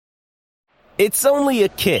It's only a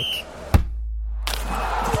kick.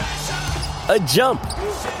 A jump.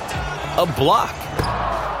 A block.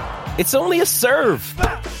 It's only a serve.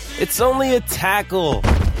 It's only a tackle.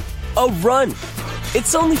 A run.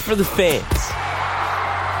 It's only for the fans.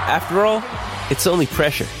 After all, it's only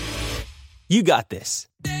pressure. You got this.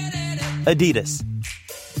 Adidas.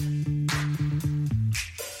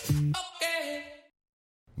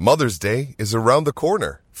 Mother's Day is around the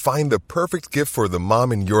corner. Find the perfect gift for the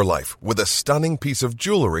mom in your life with a stunning piece of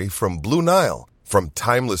jewelry from Blue Nile. From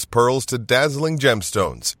timeless pearls to dazzling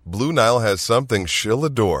gemstones, Blue Nile has something she'll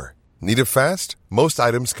adore. Need it fast? Most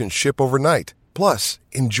items can ship overnight. Plus,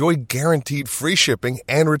 enjoy guaranteed free shipping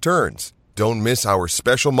and returns. Don't miss our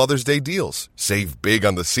special Mother's Day deals. Save big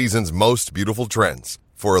on the season's most beautiful trends.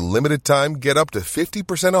 For a limited time, get up to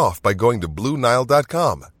 50% off by going to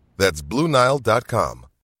BlueNile.com. That's BlueNile.com.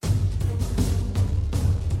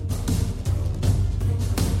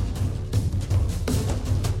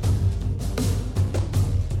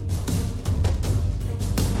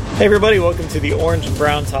 Hey everybody, welcome to the Orange and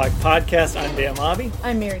Brown Talk podcast. I'm Dan Lobby.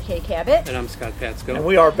 I'm Mary Kay Cabot. And I'm Scott Patsko. And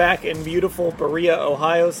we are back in beautiful Berea,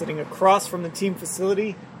 Ohio, sitting across from the team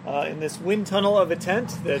facility in this wind tunnel of a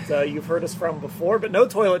tent that you've heard us from before, but no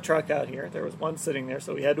toilet truck out here. There was one sitting there,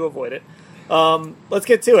 so we had to avoid it. Let's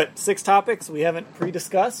get to it. 6 topics we haven't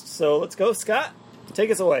pre-discussed, so let's go. Scott,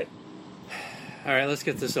 take us away. All right, let's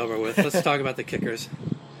get this over with. Let's talk about the kickers.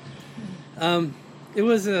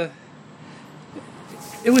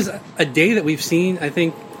 It was a day that we've seen, I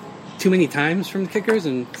think, too many times from the kickers,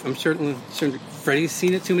 and I'm certain Freddie's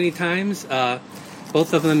seen it too many times.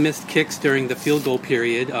 Both of them missed kicks during the field goal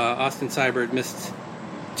period. Austin Seibert missed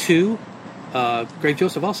 2. Greg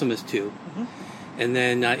Joseph also missed 2. Mm-hmm. And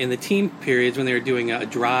then in the team periods, when they were doing a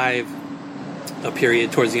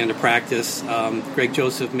period towards the end of practice, Greg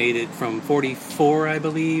Joseph made it from 44, I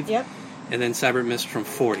believe. Yep. And then Seibert missed from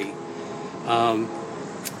 40.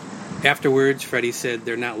 Afterwards, Freddie said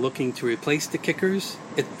they're not looking to replace the kickers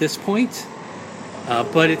at this point,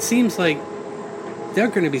 but it seems like they're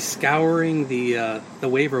going to be scouring the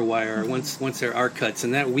waiver wire once there are cuts,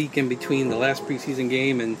 and that week in between the last preseason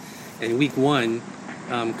game and week 1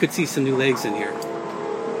 could see some new legs in here.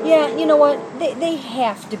 Yeah, you know what? They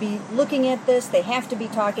have to be looking at this. They have to be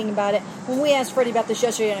talking about it. When we asked Freddie about this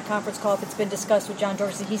yesterday in a conference call, if it's been discussed with John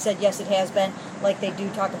Dorsey, he said yes, it has been, like they do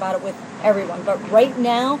talk about it with everyone. But right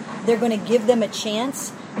now, they're going to give them a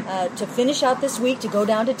chance to finish out this week, to go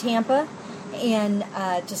down to Tampa, and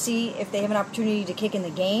to see if they have an opportunity to kick in the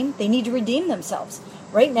game. They need to redeem themselves.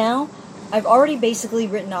 Right now, I've already basically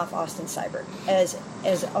written off Austin Seibert as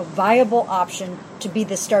a viable option to be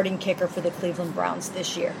the starting kicker for the Cleveland Browns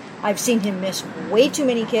this year. I've seen him miss way too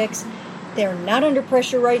many kicks. They're not under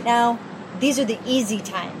pressure right now. These are the easy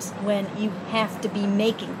times when you have to be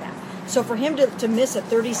making them. So for him to miss a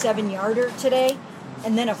 37-yarder today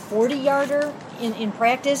and then a 40-yarder in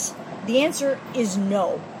practice, the answer is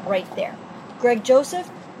no right there. Greg Joseph,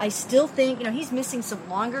 I still think, he's missing some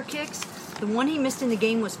longer kicks. The one he missed in the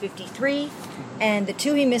game was 53, and the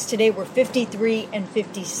 2 he missed today were 53 and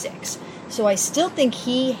 56. So I still think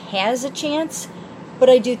he has a chance, but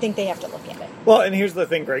I do think they have to look at it. Well, and here's the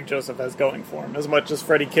thing Greg Joseph has going for him. As much as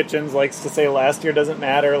Freddie Kitchens likes to say last year doesn't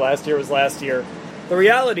matter, last year was last year, the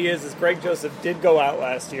reality is Greg Joseph did go out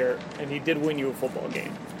last year, and he did win you a football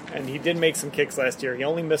game. And he did make some kicks last year. He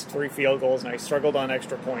only missed 3 field goals, and he struggled on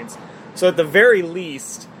extra points. So at the very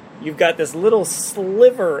least, you've got this little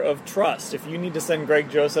sliver of trust. If you need to send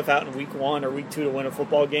Greg Joseph out in week 1 or week 2 to win a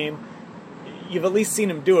football game, you've at least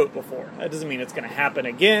seen him do it before. That doesn't mean it's going to happen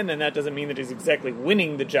again, and that doesn't mean that he's exactly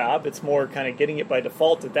winning the job. It's more kind of getting it by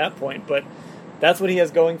default at that point. But that's what he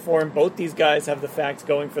has going for him. Both these guys have the facts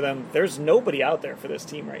going for them. There's nobody out there for this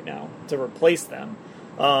team right now to replace them.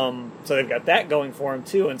 So they've got that going for them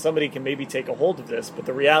too, and somebody can maybe take a hold of this. But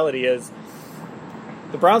the reality is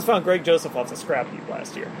the Browns found Greg Joseph off the scrap heap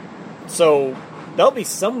last year. So there'll be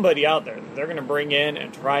somebody out there that they're going to bring in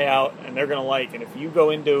and try out, and they're going to like. And if you go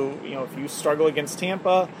into, if you struggle against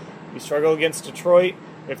Tampa, you struggle against Detroit,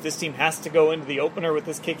 if this team has to go into the opener with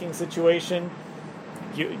this kicking situation,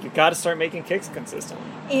 you got to start making kicks consistently.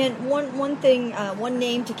 And one thing, one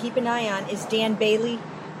name to keep an eye on is Dan Bailey.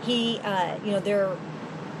 He, they're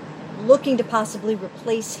looking to possibly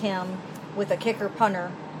replace him with a kicker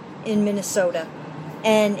punter in Minnesota.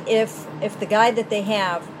 And if the guy that they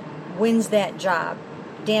have wins that job,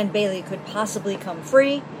 Dan Bailey could possibly come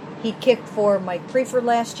free. He kicked for Mike Prefer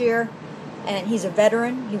last year, and he's a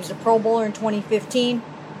veteran. He was a Pro Bowler in 2015.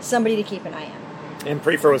 Somebody to keep an eye on. And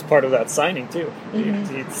Prefer was part of that signing, too.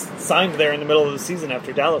 Mm-hmm. He signed there in the middle of the season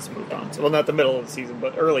after Dallas moved on. So, well, not the middle of the season,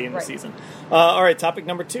 but early in the season. All right, topic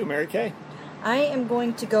number 2, Mary Kay. I am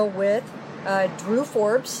going to go with Drew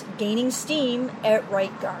Forbes gaining steam at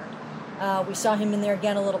right guard. We saw him in there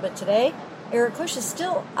again a little bit today. Eric Kush is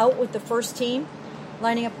still out with the first team,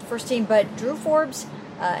 lining up the first team, but Drew Forbes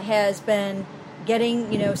has been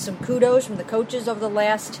getting some kudos from the coaches over the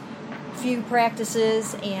last few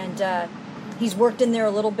practices, and he's worked in there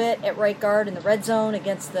a little bit at right guard in the red zone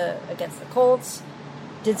against the Colts.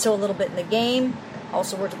 Did so a little bit in the game.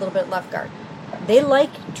 Also worked a little bit at left guard. They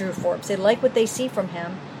like Drew Forbes. They like what they see from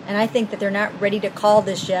him, and I think that they're not ready to call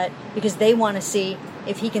this yet because they want to see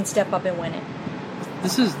if he can step up and win it.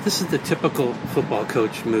 This is the typical football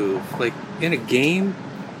coach move. Like in a game,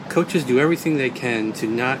 coaches do everything they can to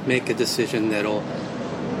not make a decision that'll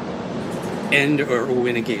end or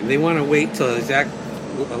win a game. They want to wait till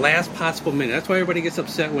the last possible minute. That's why everybody gets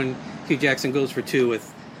upset when Hugh Jackson goes for 2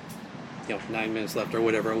 with 9 minutes left or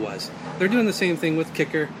whatever it was. They're doing the same thing with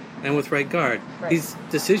kicker and with right guard. Right. These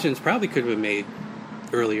decisions probably could have been made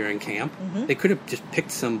earlier in camp. Mm-hmm. They could have just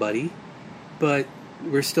picked somebody, but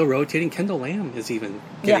we're still rotating. Kendall Lamb is even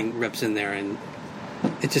getting reps in there, and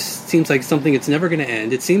it just seems like something that's never going to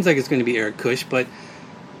end. It seems like it's going to be Eric Kush, but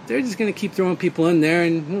they're just going to keep throwing people in there,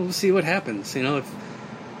 and we'll see what happens. I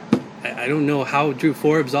don't know how Drew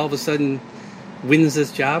Forbes all of a sudden wins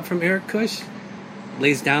this job from Eric Kush,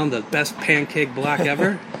 lays down the best pancake block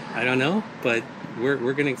ever. I don't know, but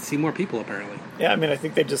we're going to see more people apparently. Yeah, I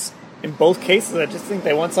think they just, in both cases, I just think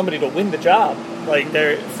they want somebody to win the job. Like,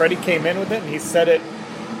 Freddie came in with it, and he said it,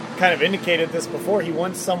 kind of indicated this before. He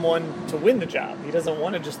wants someone to win the job. He doesn't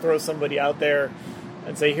want to just throw somebody out there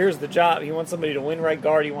and say, here's the job. He wants somebody to win right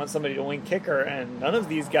guard. He wants somebody to win kicker, and none of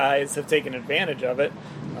these guys have taken advantage of it.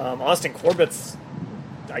 Austin Corbett's,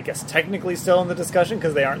 I guess, technically still in the discussion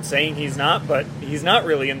because they aren't saying he's not, but he's not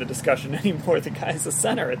really in the discussion anymore. The guy's a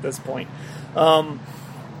center at this point.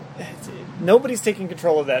 Nobody's taking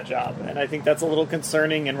control of that job, and I think that's a little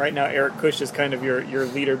concerning, and right now Eric Kush is kind of your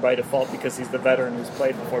leader by default because he's the veteran who's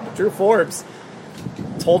played before. But Drew Forbes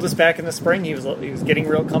told us back in the spring he was getting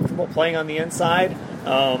real comfortable playing on the inside.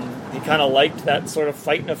 He kind of liked that sort of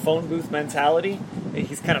fight in a phone booth mentality.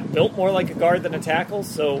 He's kind of built more like a guard than a tackle,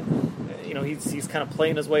 so he's kind of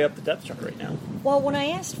playing his way up the depth chart right now. Well, when I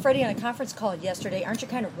asked Freddie on a conference call yesterday, aren't you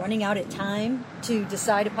kind of running out of time to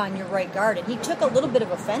decide upon your right guard? And he took a little bit of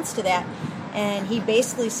offense to that, and he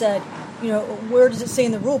basically said, where does it say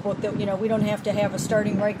in the rule book that, we don't have to have a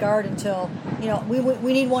starting right guard until,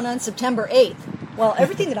 we need one on September 8th. Well,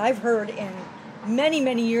 everything that I've heard in many,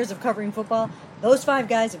 many years of covering football, those 5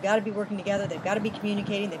 guys have got to be working together. They've got to be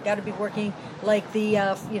communicating. They've got to be working like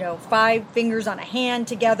the 5 fingers on a hand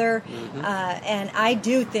together. Mm-hmm. And I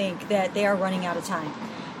do think that they are running out of time.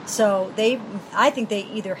 So I think they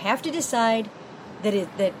either have to decide that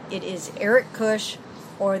it is Eric Kush,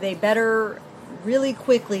 or they better really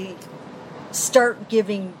quickly start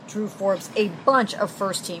giving Drew Forbes a bunch of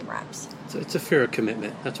first-team reps. So it's a fair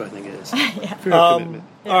commitment. That's what I think it is. Yeah. Fair commitment.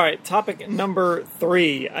 All right, topic number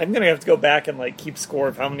 3. I'm going to have to go back and keep score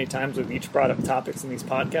of how many times we've each brought up topics in these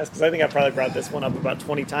podcasts, because I think I probably brought this one up about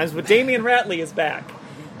 20 times. But Damian Ratley is back.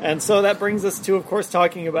 And so that brings us to, of course,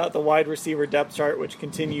 talking about the wide receiver depth chart, which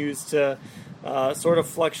continues to sort of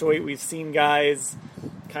fluctuate. We've seen guys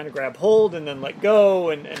kind of grab hold and then let go,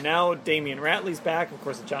 and now Damian Ratley's back, of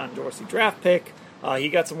course, a John Dorsey draft pick. He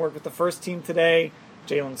got some work with the first team today.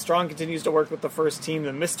 Jalen Strong continues to work with the first team.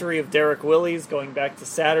 The mystery of Derek Willis going back to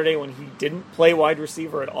Saturday when he didn't play wide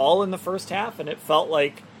receiver at all in the first half, and it felt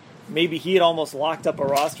like maybe he had almost locked up a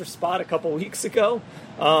roster spot a couple weeks ago.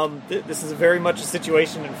 This is very much a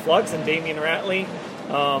situation in flux, and Damian Ratley,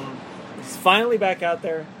 he's finally back out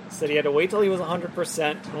there. Said he had to wait till he was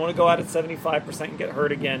 100%. Didn't want to go out at 75% and get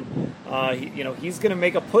hurt again. He's going to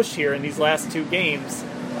make a push here in these last 2 games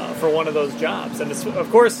for one of those jobs. And this,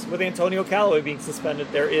 of course, with Antonio Callaway being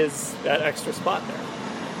suspended, there is that extra spot there.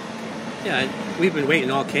 Yeah, we've been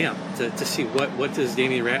waiting all camp to see what does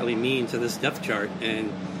Damian Ratley mean to this depth chart,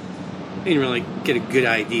 and we didn't really get a good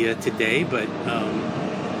idea today, but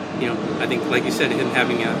I think, like you said, him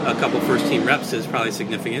having a couple first-team reps is probably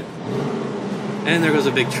significant. And there goes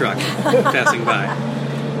a big truck passing by.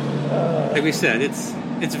 Like we said,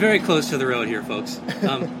 it's very close to the road here, folks.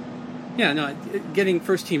 Getting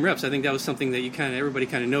first-team reps, I think that was something that everybody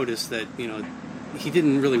kind of noticed, that he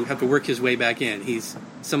didn't really have to work his way back in. He's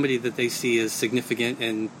somebody that they see as significant,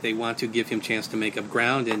 and they want to give him a chance to make up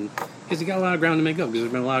ground, and because he got a lot of ground to make up, because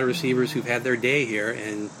there's been a lot of receivers who've had their day here,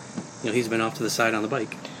 and he's been off to the side on the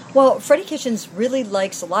bike. Well, Freddie Kitchens really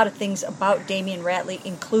likes a lot of things about Damian Ratley,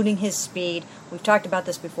 including his speed. We've talked about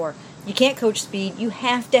this before. You can't coach speed. You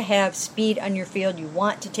have to have speed on your field. You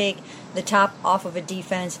want to take the top off of a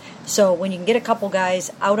defense. So when you can get a couple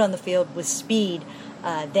guys out on the field with speed,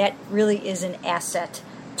 that really is an asset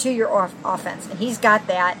to your offense. And he's got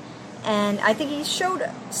that. And I think he showed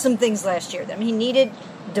some things last year. I mean, he needed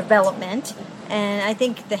development. And I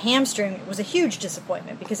think the hamstring was a huge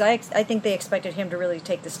disappointment because I think they expected him to really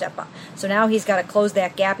take the step up. So now he's got to close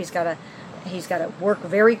that gap. He's got to work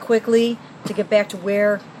very quickly to get back to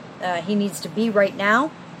where he needs to be right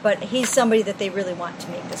now. But he's somebody that they really want to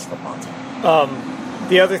make this football team.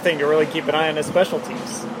 The other thing to really keep an eye on is special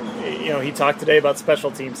teams. You know, he talked today about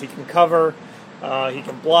special teams. He can cover, he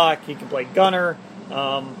can block, he can play gunner.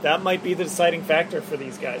 That might be the deciding factor for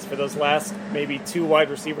these guys, for those last maybe 2 wide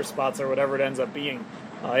receiver spots or whatever it ends up being.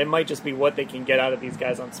 It might just be what they can get out of these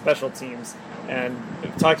guys on special teams. And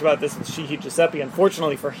we've talked about this with Sheehy Giuseppe.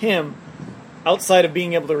 Unfortunately for him, outside of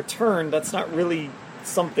being able to return, that's not really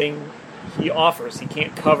something he offers. He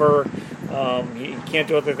can't cover. He can't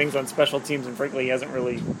do other things on special teams, and frankly, he hasn't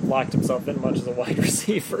really locked himself in much as a wide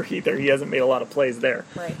receiver either. He hasn't made a lot of plays there.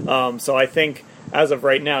 Right. So I think as of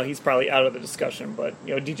right now, he's probably out of the discussion. But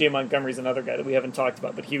you know, DJ Montgomery's another guy that we haven't talked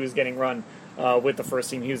about, but he was getting run with the first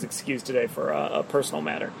team. He was excused today for a personal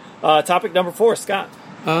matter. Topic number 4, Scott.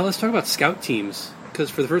 Let's talk about scout teams, because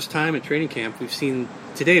for the first time at training camp, we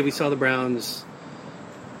saw the Browns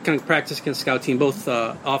kind of practice against scout team, both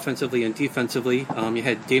offensively and defensively. You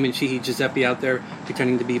had Damon Sheehy Giuseppe out there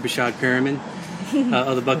pretending to be Brashad Perriman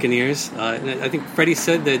of the Buccaneers. And I think Freddie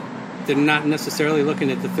said that they're not necessarily looking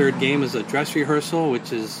at the third game as a dress rehearsal,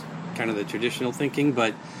 which is kind of the traditional thinking,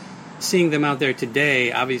 but seeing them out there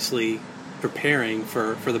today, obviously preparing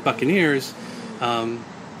for the Buccaneers, I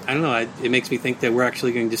don't know, it makes me think that we're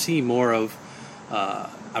actually going to see more of,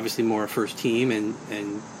 obviously more first team, and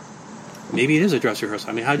maybe it is a dress rehearsal.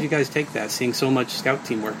 I mean, how did you guys take that, seeing so much scout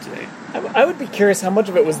team work today? I would be curious how much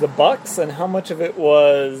of it was the Bucs and how much of it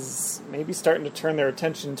was maybe starting to turn their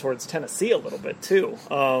attention towards Tennessee a little bit too.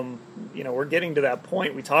 You know, we're getting to that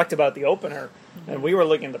point. We talked about the opener, and we were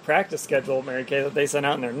looking at the practice schedule, Mary Kay, that they sent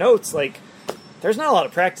out in their notes. Like, there's not a lot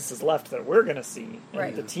of practices left that we're going to see. And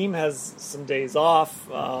right. The team has some days off.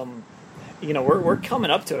 You know, we're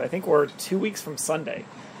coming up to it. I think we're 2 weeks from Sunday.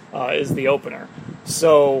 Is the opener.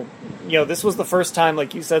 So, you know, this was the first time,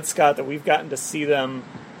 like you said, Scott, that we've gotten to see them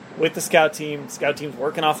with the scout team. Scout team's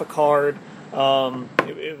working off a card.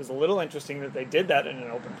 It was a little interesting that they did that in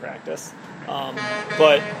an open practice.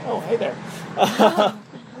 But, oh, hey there.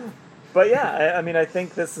 But, yeah, I mean, I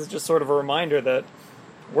think this is just sort of a reminder that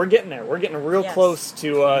we're getting there. We're getting real close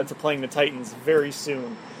to playing the Titans very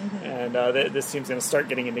soon. Mm-hmm. And this team's going to start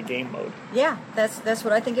getting into game mode. Yeah, that's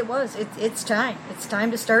what I think it was. It's time. It's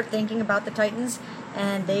time to start thinking about the Titans,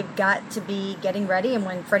 and they've got to be getting ready. And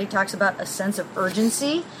when Freddie talks about a sense of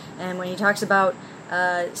urgency, and when he talks about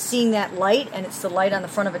seeing that light, and it's the light on the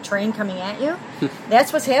front of a train coming at you,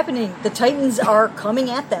 that's what's happening. The Titans are coming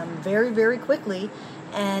at them very, very quickly.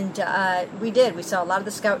 And we saw a lot of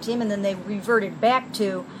the scout team, and then they reverted back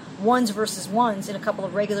to ones versus ones in a couple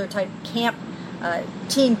of regular type camp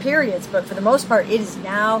team periods. But for the most part, it is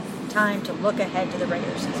now time to look ahead to the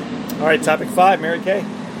regular season. All right, topic 5, Mary Kay.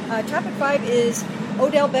 Topic 5 is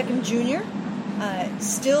Odell Beckham Jr.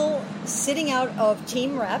 Still sitting out of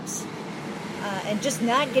team reps and just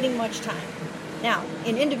not getting much time. Now,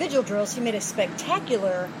 in individual drills, he made a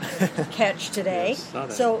spectacular catch today.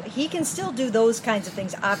 Yes, so he can still do those kinds of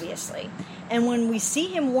things, obviously. And when we see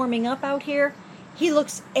him warming up out here, he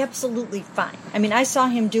looks absolutely fine. I mean, I saw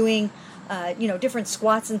him doing, different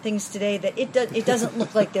squats and things today that it doesn't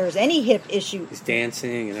look like there's any hip issue. He's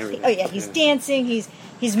dancing and everything. Oh, yeah, he's dancing.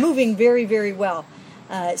 He's moving very, very well.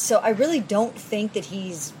 So I really don't think that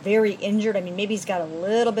he's very injured. I mean, maybe he's got a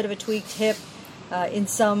little bit of a tweaked hip. In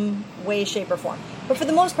some way, shape, or form. But for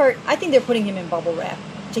the most part, I think they're putting him in bubble wrap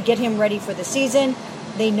to get him ready for the season.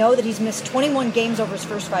 They know that he's missed 21 games over his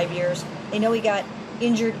first 5 years. They know he got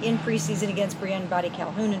injured in preseason against Brian Body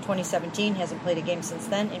Calhoun in 2017. Hasn't played a game since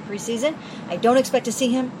then in preseason. I don't expect to see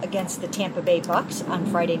him against the Tampa Bay Bucs on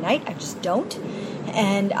Friday night. I just don't.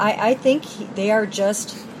 And I think they are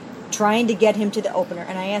just trying to get him to the opener.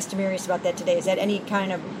 And I asked Demarius about that today. Is that any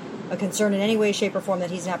kind of a concern in any way, shape, or form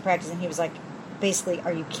that he's not practicing? He was like, basically,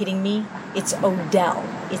 are you kidding me? It's Odell.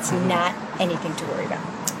 It's not anything to worry about.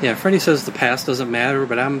 Yeah, Freddie says the past doesn't matter,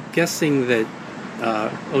 but I'm guessing that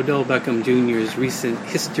Odell Beckham Jr.'s recent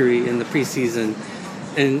history in the preseason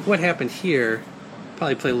and what happened here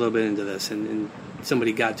probably played a little bit into this. And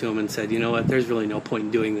somebody got to him and said, you know what, there's really no point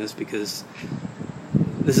in doing this because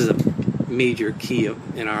this is major key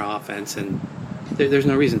in our offense, and there's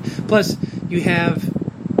no reason. Plus, you have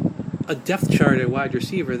a depth chart at wide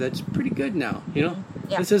receiver that's pretty good now. Yeah.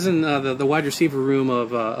 This isn't the wide receiver room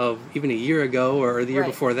of even a year ago or the year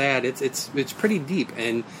before that. It's pretty deep,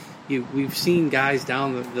 and we've seen guys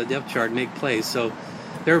down the depth chart make plays. So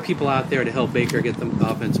there are people out there to help Baker get the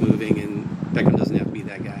offense moving, and Beckham doesn't have to be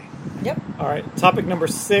that guy. Yep. All right. Topic number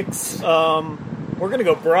 6. We're going to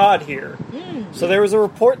go broad here. So there was a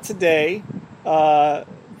report today that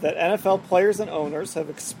NFL players and owners have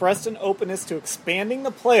expressed an openness to expanding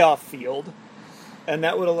the playoff field, and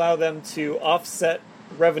that would allow them to offset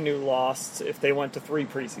revenue lost if they went to 3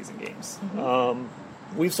 preseason games.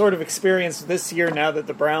 We've sort of experienced this year, now that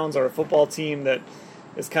the Browns are a football team that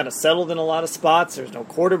is kind of settled in a lot of spots. There's no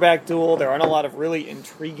quarterback duel. There aren't a lot of really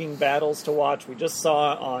intriguing battles to watch. We just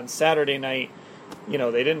saw on Saturday night, they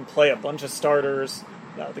didn't play a bunch of starters.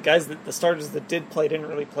 The starters that did play didn't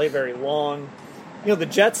really play very long. The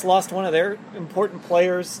Jets lost one of their important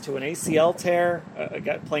players to an ACL tear, a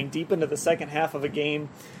guy playing deep into the second half of a game.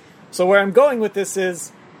 So where I'm going with this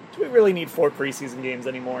is, do we really need 4 preseason games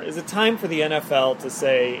anymore? Is it time for the NFL to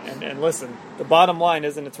say, and listen, the bottom line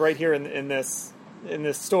is, and it's right here in this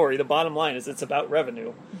story, the bottom line is it's about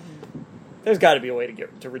revenue. There's got to be a way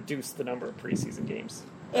to reduce the number of preseason games.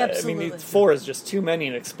 Absolutely. 4 is just too many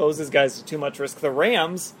and exposes guys to too much risk. The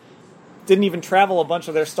Rams didn't even travel a bunch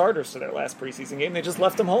of their starters to their last preseason game. They just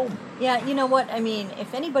left them home. Yeah, you know what?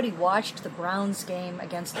 If anybody watched the Browns game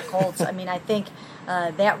against the Colts, I think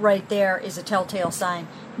that right there is a telltale sign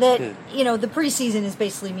that, the preseason is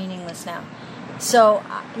basically meaningless now. So,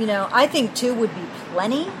 I think 2 would be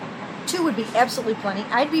plenty. 2 would be absolutely plenty.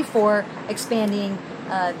 I'd be for expanding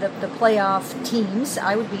the playoff teams.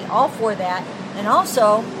 I would be all for that. And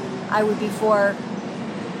also, I would be for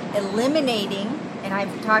eliminating, and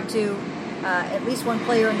I've talked to at least one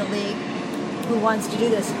player in the league who wants to do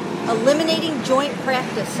this, eliminating joint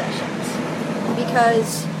practice sessions.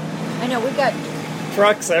 Because I know we've got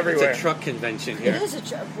trucks everywhere. It's a truck convention here. It is a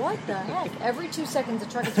truck. What the heck? Every 2 seconds a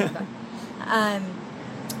truck is going by.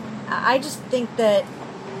 I just think that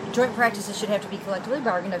joint practices should have to be collectively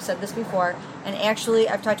bargained. I've said this before. And actually,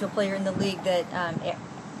 I've talked to a player in the league that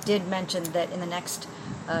did mention that in the next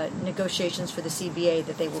negotiations for the CBA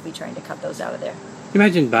that they will be trying to cut those out of there.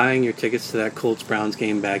 Imagine buying your tickets to that Colts-Browns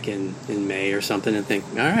game back in May or something and think,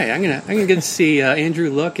 all right, I'm gonna get to see Andrew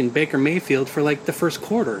Luck and Baker Mayfield for like the first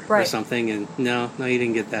quarter or something. And no, you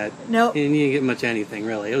didn't get that. No. You didn't get much anything,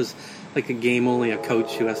 really. It was like a game only a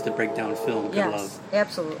coach who has to break down film could love.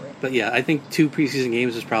 Absolutely. But yeah, I think 2 preseason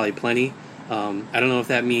games is probably plenty. I don't know if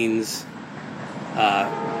that means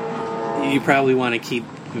you probably want to keep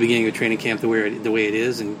the beginning of training camp the way it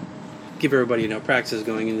is and give everybody practices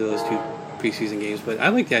going into those 2 preseason games. But I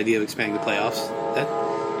like the idea of expanding the playoffs.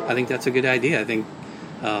 I think that's a good idea. I think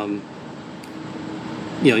the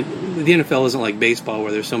NFL isn't like baseball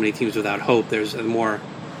where there's so many teams without hope. There's more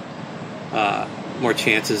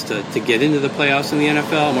chances to get into the playoffs in the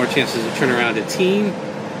NFL, more chances to turn around a team.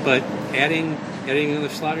 But adding another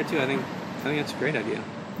slot or 2, I think that's a great idea.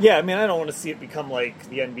 Yeah, I don't want to see it become like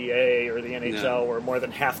the NBA or the NHL where more than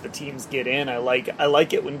half the teams get in. I like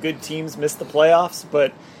it when good teams miss the playoffs,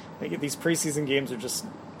 but I think these preseason games are just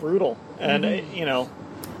brutal. And,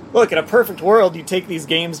 look, in a perfect world, you take these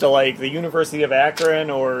games to like the University of Akron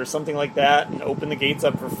or something like that and open the gates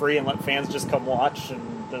up for free and let fans just come watch,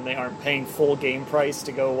 and then they aren't paying full game price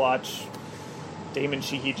to go watch Damon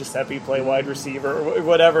Sheehy Giuseppe play wide receiver or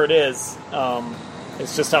whatever it is.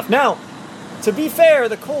 It's just tough. Now, to be fair,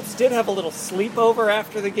 the Colts did have a little sleepover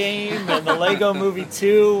after the game, and the Lego Movie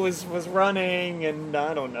 2 was running, and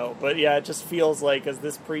I don't know. But yeah, it just feels like as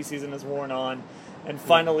this preseason has worn on, and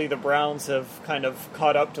finally the Browns have kind of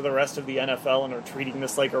caught up to the rest of the NFL and are treating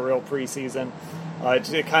this like a real preseason,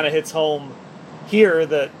 it kind of hits home here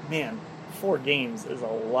that, man, 4 games is a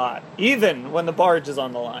lot, even when the barge is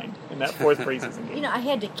on the line in that 4th preseason game. I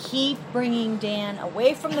had to keep bringing Dan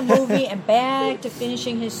away from the movie and back to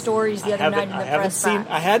finishing his stories the other night in the press box.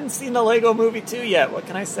 I hadn't seen the Lego Movie 2 yet. What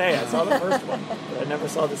can I say? I saw the first one, but I never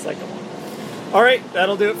saw the second one. All right,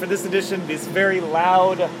 that'll do it for this edition, this very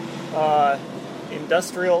loud,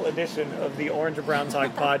 industrial edition of the Orange or Brown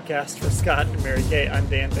Talk podcast. For Scott and Mary Kay, I'm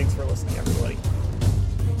Dan. Thanks for listening, everybody.